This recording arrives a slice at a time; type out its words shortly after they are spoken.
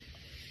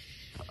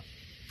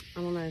I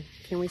don't know.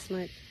 Can we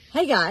smoke?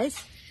 Hey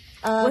guys.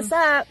 What's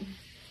up?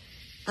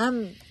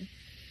 I'm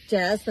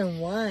Jasmine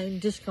Wine.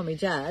 Just call me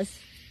Jazz.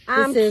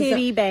 I'm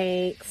Kitty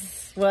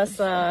Banks. What's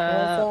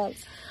up?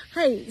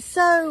 Hey,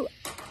 so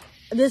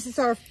this is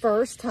our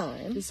first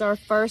time. This is our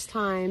first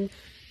time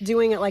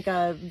doing it like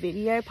a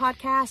video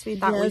podcast. We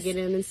thought we'd get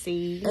in and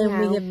see. We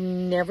have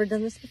never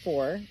done this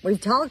before. We've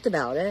talked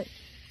about it.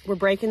 We're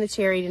breaking the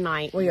cherry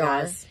tonight. We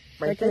are.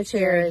 Breaking the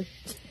cherry.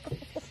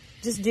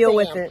 Just deal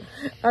with it.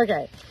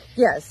 Okay.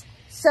 Yes.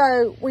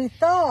 So we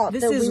thought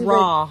this is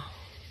raw.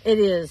 It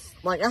is.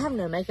 Like, I have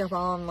no makeup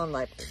on. I'm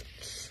like,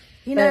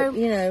 you know,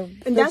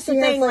 and that's the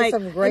thing. Like,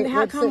 and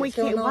how come we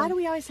can't? Why do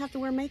we always have to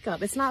wear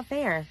makeup? It's not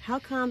fair. How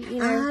come?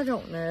 I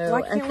don't know.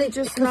 Why can't we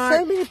just not?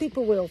 So many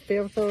people will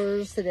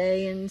filters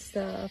today and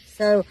stuff.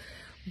 So,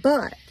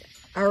 but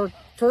our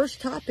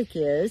first topic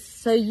is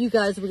so you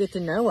guys will get to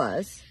know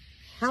us.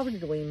 How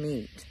did we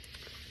meet?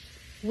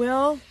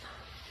 Well,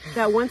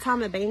 that one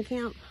time at band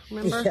camp,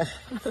 remember?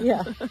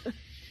 Yeah.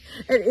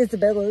 At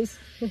Isabella's.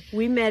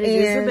 We met at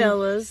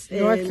Isabella's.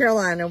 North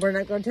Carolina. We're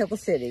not going to tell the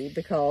city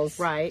because...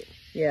 Right.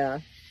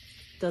 Yeah.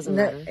 Doesn't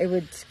matter. It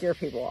would scare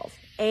people off.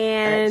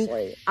 And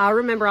actually. I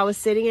remember I was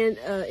sitting in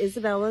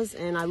Isabella's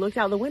and I looked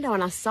out the window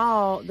and I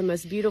saw the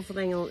most beautiful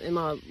thing in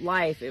my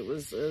life. It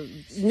was a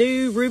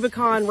new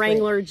Rubicon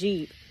Wrangler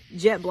Jeep.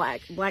 Jet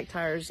black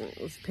tires, and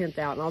it was pimped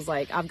out. And I was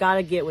like, I've got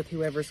to get with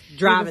whoever's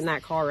driving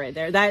that car right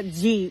there. That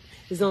Jeep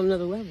is on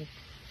another level.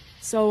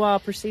 So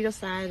proceed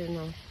aside,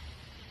 and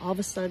all of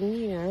a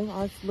sudden,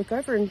 I look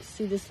over and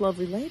see this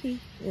lovely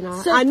lady, and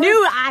I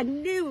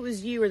knew it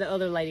was you or the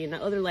other lady. And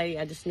the other lady,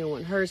 I just knew it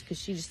wasn't hers because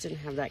she just didn't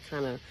have that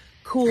kind of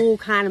cool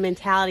kind of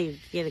mentality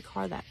to get a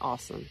car that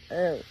awesome.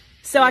 Oh.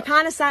 So I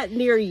kind of sat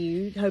near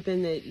you,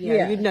 hoping that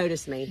you'd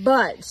notice me.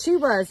 But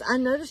I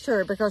noticed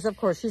her because, of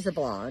course, she's a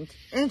blonde,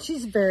 and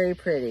she's very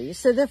pretty.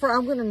 So therefore,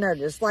 I'm going to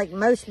notice, like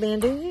most men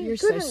do. You're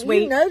so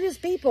sweet. You notice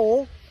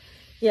people.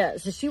 Yeah,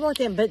 so she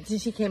walked in, but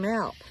she came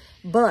out.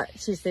 But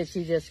she said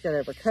she just got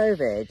over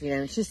COVID,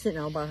 and she's sitting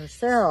all by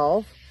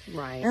herself.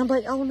 Right. And I'm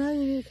like, oh, no, you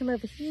need to come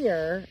over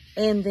here.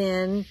 And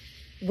then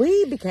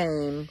we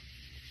became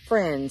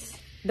friends.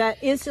 That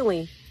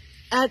instantly.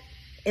 At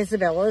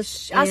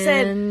Isabella's I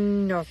said,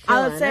 in North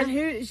Carolina. I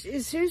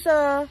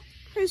said,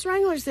 whose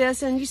Wrangler is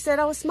this? And you said,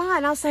 oh, it's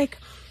mine. I was like,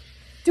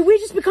 did we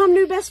just become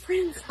new best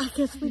friends? I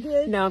guess we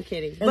did. No, I'm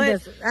kidding.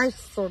 And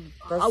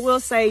but I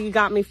will say you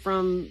got me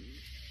from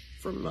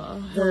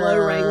Hello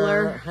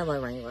Wrangler.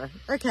 Hello Wrangler.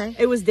 Okay.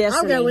 It was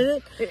destiny. I'll go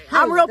with it.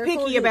 I'm real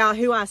picky about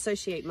who I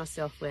associate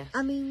myself with.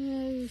 I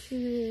mean,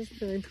 she is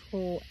very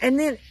cool. And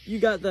then you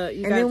got the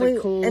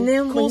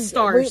cool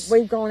stars.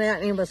 We've gone out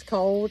and it was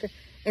cold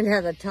and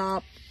had the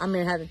top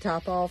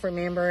off,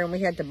 remember? And we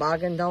had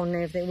toboggans on and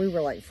everything. We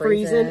were like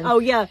freezing. Oh,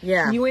 yeah.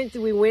 Yeah. We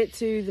went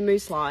to the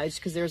Moose Lodge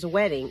because there was a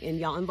wedding, and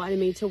y'all invited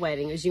me to a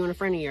wedding. It was you and a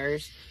friend of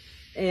yours.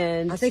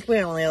 And I think we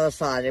went on the other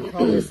side. It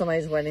probably was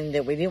somebody's wedding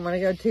that we didn't want to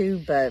go to,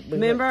 but we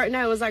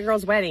no, it was that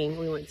girl's wedding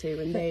we went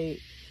to, and I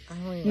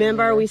don't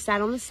remember we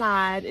sat on the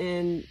side,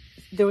 and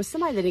there was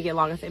somebody that didn't get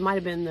along. It might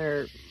have been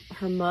her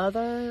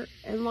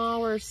mother-in-law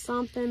or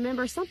something.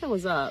 Remember, something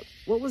was up.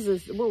 What was the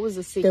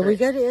secret? Did we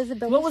go to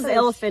Isabella's? What was the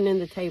elephant in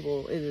the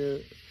table?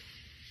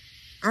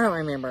 I don't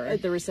remember.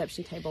 At the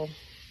reception table.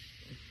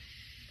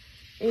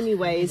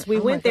 Anyways, we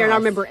went there, and I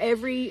remember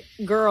every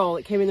girl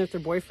that came in there with their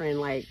boyfriend,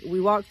 like,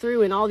 we walked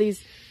through, and all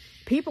these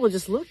people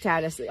just looked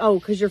at us. Oh,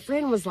 because your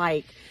friend was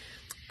like...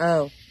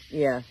 Oh,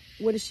 yeah.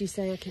 What did she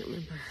say? I can't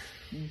remember.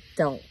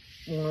 Don't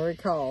want to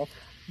recall.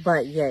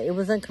 But, yeah, it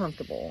was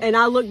uncomfortable. And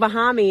I looked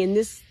behind me, and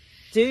this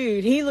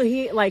dude, he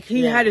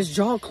had his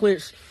jaw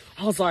clenched.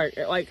 I was like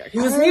he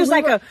was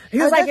right.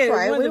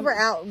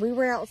 We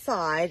were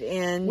outside,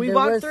 and we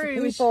walked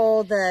through.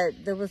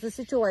 There was a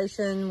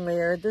situation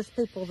where there's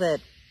people that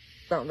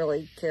don't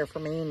really care for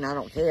me, and I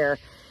don't care.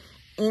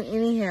 And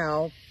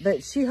anyhow,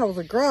 but she holds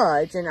a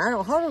grudge, and I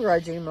don't hold a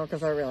grudge anymore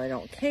because I really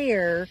don't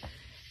care.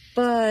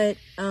 But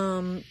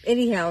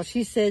anyhow,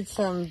 she said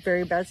some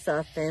very bad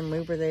stuff, and we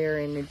were there,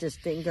 and it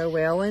just didn't go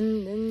well.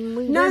 And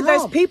we none of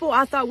those home. people.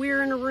 I thought we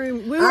were in a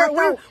room.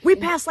 We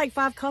passed like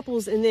 5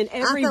 couples, and then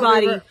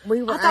everybody. I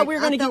thought we were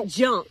going to get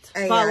jumped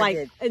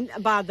by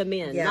the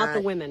men, not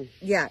the women.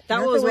 Yeah,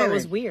 that was what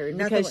was weird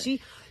because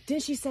she.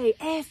 Didn't she say,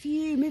 F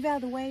you, move out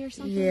of the way or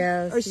something?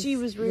 Yes. Or she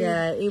was rude?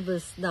 Yeah, it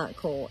was not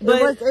cool.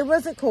 But it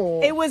wasn't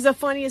cool. It was the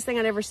funniest thing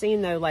I'd ever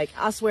seen, though. Like,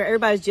 I swear,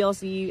 everybody's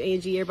jealous of you,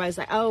 Angie. Everybody's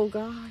like, oh,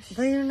 gosh.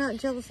 They are not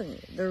jealous of you.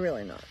 They're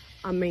really not.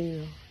 I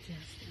mean,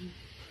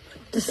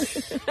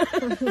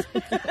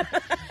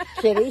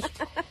 Kitty.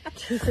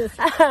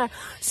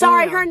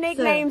 Sorry, her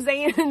nickname's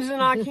Ange,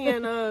 and I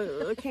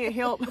can't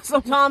help.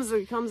 Sometimes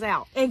it comes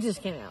out. It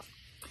just came out.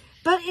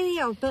 But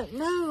anyhow,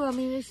 no, I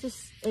mean, it's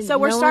just... So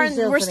we're starting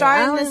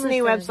this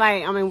new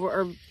website. I mean,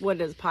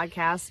 what is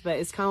podcast? But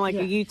it's kind of like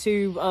a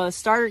YouTube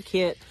starter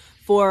kit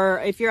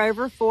for if you're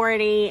over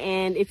 40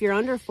 and if you're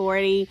under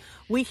 40,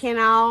 we can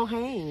all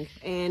hang.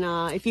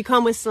 And if you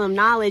come with some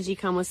knowledge, you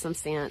come with some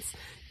sense.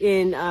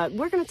 And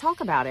we're going to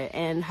talk about it,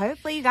 and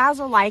hopefully you guys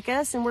will like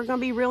us, and we're going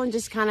to be real and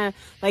just kind of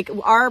like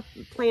our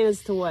plan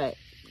is to what?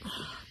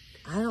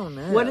 I don't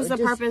know. What is the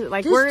purpose?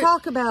 Like, just we're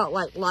talk about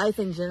like life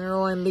in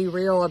general and be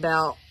real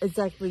about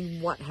exactly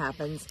what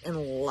happens in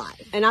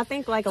life. And I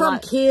think like from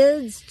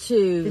kids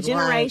to the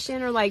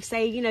generation, or like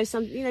say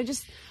some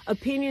just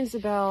opinions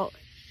about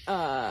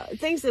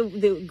things that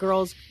the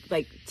girls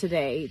like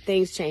today.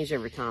 Things change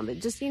over time, but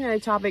just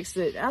topics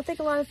that I think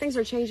a lot of things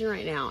are changing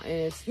right now.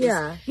 And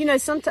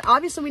it's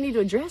obviously we need to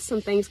address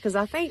some things because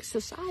I think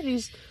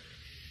society's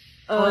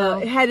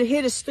had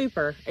hit a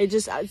stupor. It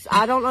just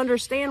I don't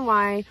understand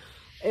why.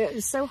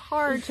 It's so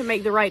hard to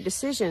make the right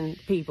decision,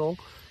 people.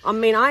 I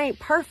mean, I ain't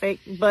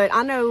perfect, but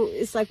I know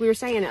it's like we were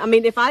saying. I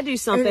mean, if I do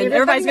something,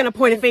 everybody's going to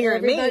point a finger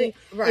at me.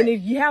 Right.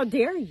 And how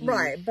dare you?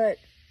 Right, but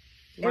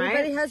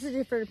everybody has a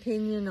different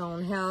opinion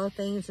on how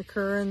things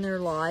occur in their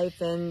life,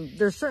 and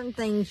there's certain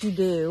things you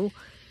do,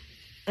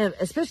 and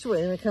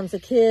especially when it comes to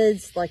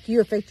kids, like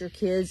you affect your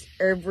kids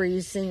every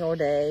single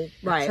day.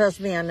 Right. Trust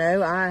me, I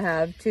know. I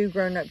have 2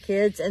 grown-up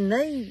kids, and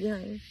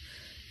they're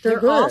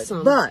good.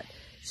 Awesome. But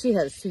she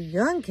has 2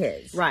 young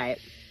kids. Right.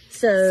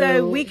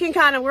 So we can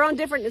we're on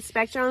different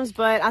spectrums,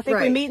 but I think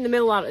we meet in the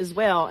middle a lot as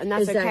well, and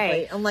that's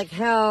okay. And like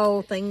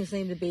how things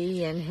need to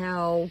be and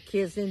how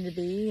kids need to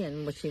be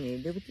and what you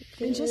need to do with your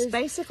kids. And just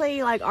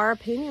basically like our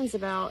opinions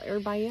about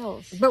everybody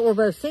else. But we're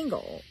both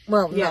single.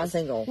 Well, not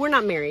single. We're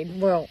not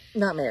married. Well,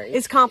 not married.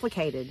 It's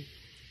complicated,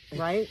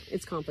 right?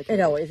 It's complicated.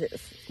 It always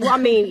is. Well, I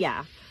mean,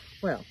 yeah.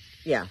 Well,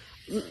 yeah.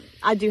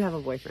 I do have a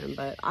boyfriend,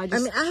 but I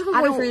have a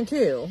boyfriend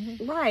too.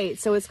 Right,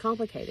 so it's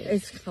complicated.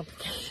 It's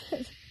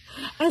complicated.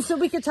 And so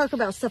we could talk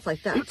about stuff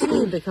like that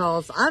too,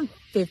 because I'm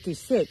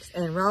 56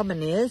 and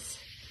Robin is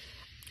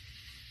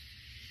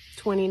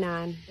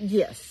 29.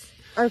 Yes.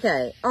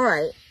 Okay. All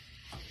right.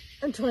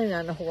 I'm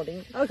 29 and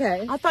holding.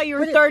 Okay. I thought you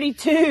were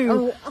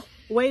 32. Oh,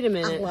 wait a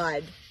minute. I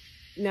lied.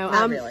 No,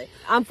 Not really.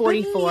 I'm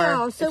 44.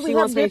 Yeah, so we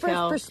have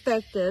different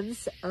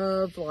perspectives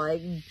of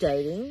like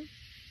dating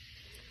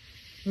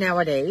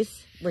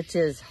nowadays, which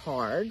is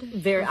hard.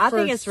 I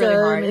think it's really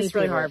hard. It's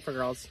really hard for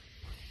girls.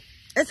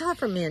 It's hard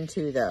for men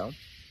too, though.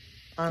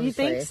 Honestly. You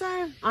think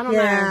so? I don't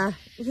know.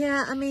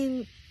 Yeah. I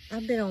mean,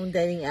 I've been on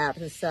dating apps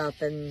and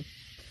stuff, and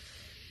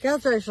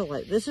girls are actually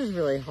like, "This is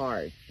really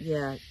hard."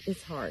 Yeah,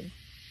 it's hard.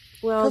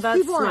 Well, that's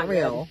people aren't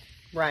real,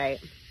 right?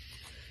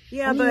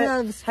 Yeah,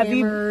 but have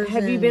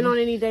you been on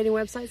any dating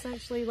websites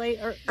actually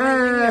or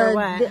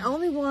what? The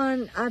only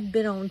one I've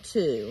been on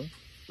 2.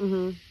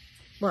 Mm-hmm.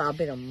 Well, I've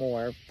been on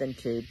more than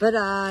 2,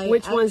 but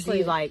Which ones do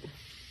you like?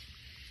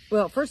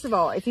 Well, first of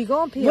all, if you go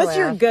on POF... What's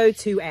your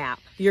go-to app?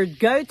 Your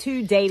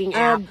go-to dating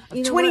app of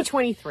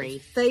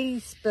 2023?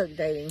 Facebook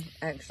dating,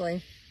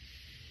 actually.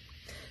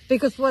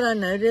 Because what I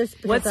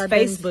noticed... What's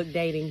Facebook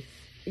dating?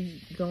 You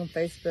go on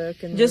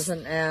Facebook and there's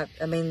an app.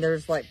 I mean,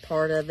 there's like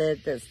part of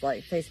it that's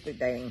like Facebook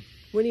dating.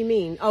 What do you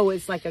mean? Oh,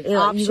 it's like an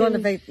option? You go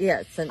on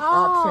it's an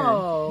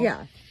option.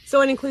 Yeah.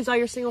 So it includes all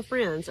your single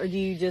friends, or do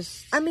you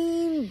just... I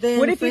mean, then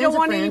what if you don't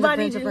want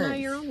anybody to know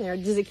you're on there?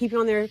 Does it keep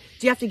you on there? Do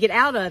you have to get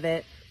out of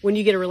it when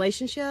you get a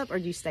relationship, or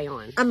do you stay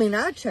on? I mean,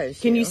 I chose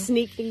to. Can you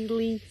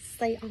sneakily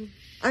stay on?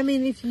 I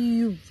mean, if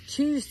you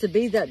choose to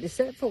be that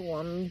deceitful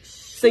one...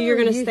 So you're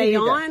going to stay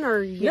on,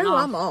 or you No,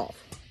 I'm off.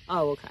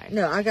 Oh, okay.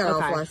 No, I got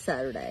off last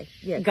Saturday.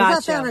 Yeah,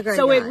 gotcha. I found a great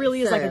so guy, it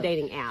really is like a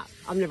dating app.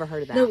 I've never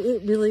heard of that. No,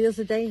 it really is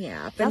a dating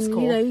app. That's and,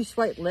 cool. You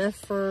swipe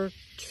left or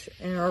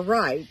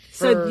right.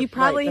 So you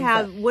probably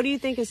have. What do you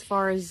think as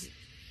far as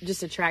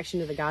just attraction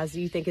to the guys? Do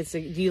you think do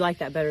you like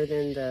that better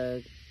than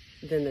the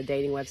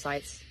dating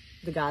websites?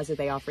 The guys that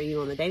they offer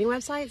you on the dating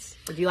websites,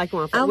 or do you like the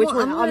one? Which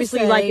one?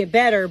 Obviously, you like it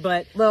better,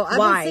 but I've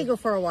been single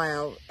for a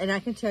while, and I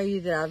can tell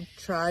you that I've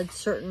tried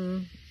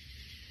certain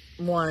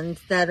ones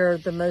that are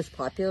the most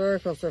popular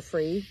because they're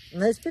free.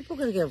 Most people are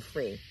going to go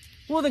free.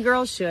 Well, the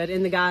girls should,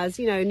 and the guys,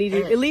 need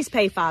to at least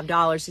pay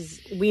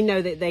 $5. We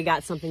know that they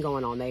got something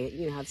going on. They,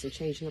 have some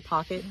change in their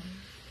pocket.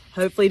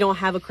 Hopefully, don't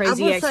have a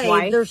crazy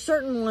ex-wife. There's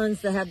certain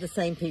ones that have the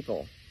same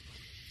people.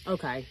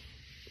 Okay,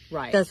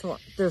 right. That's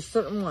what. There's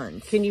certain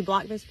ones. Can you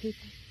block those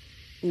people?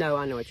 No,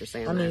 I know what you're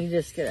saying. I mean, you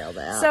just get out of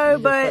that. So,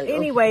 but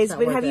anyways,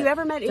 but have you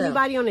ever met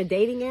anybody on a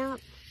dating app?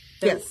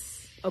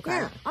 Yes. Okay.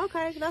 Yeah.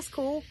 Okay, that's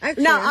cool.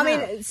 Actually, no, I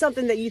mean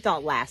something that you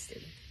thought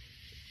lasted.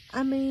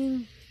 I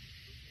mean,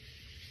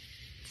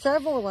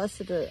 several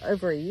lasted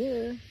over a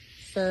year.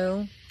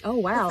 So. Oh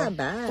wow, that's not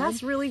bad.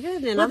 That's really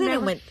good. Then. Well, then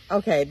it went.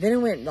 Okay, then it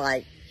went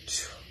like.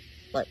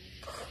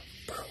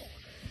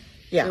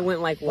 Yeah. It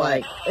went like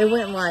what? It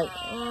went like.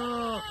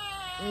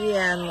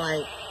 Yeah, and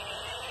like.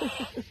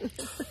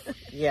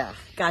 Yeah.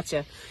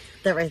 Gotcha.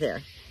 That right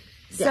there.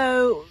 Yeah.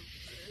 So,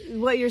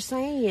 what you're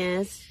saying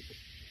is,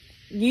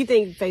 you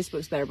think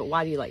Facebook's better, but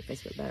why do you like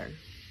Facebook better?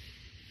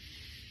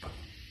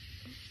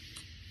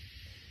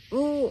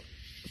 Well,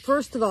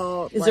 first of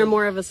all... Is there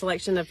more of a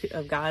selection of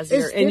guys?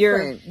 It's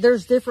different.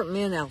 There's different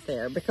men out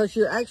there because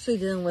you're actually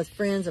dealing with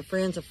friends of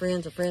friends of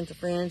friends of friends of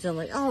friends and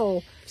like,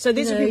 oh... So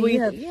these are people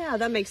yeah,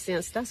 that makes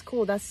sense. That's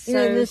cool. That's so...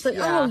 and it's like,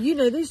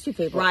 these two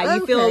people. Right,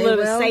 you feel a little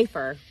bit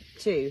safer,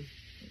 too.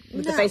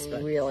 with Not the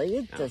Facebook? really.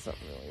 It doesn't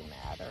really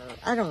matter.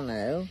 I don't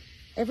know.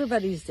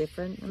 Everybody's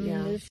different. I mean,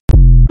 Yeah. there's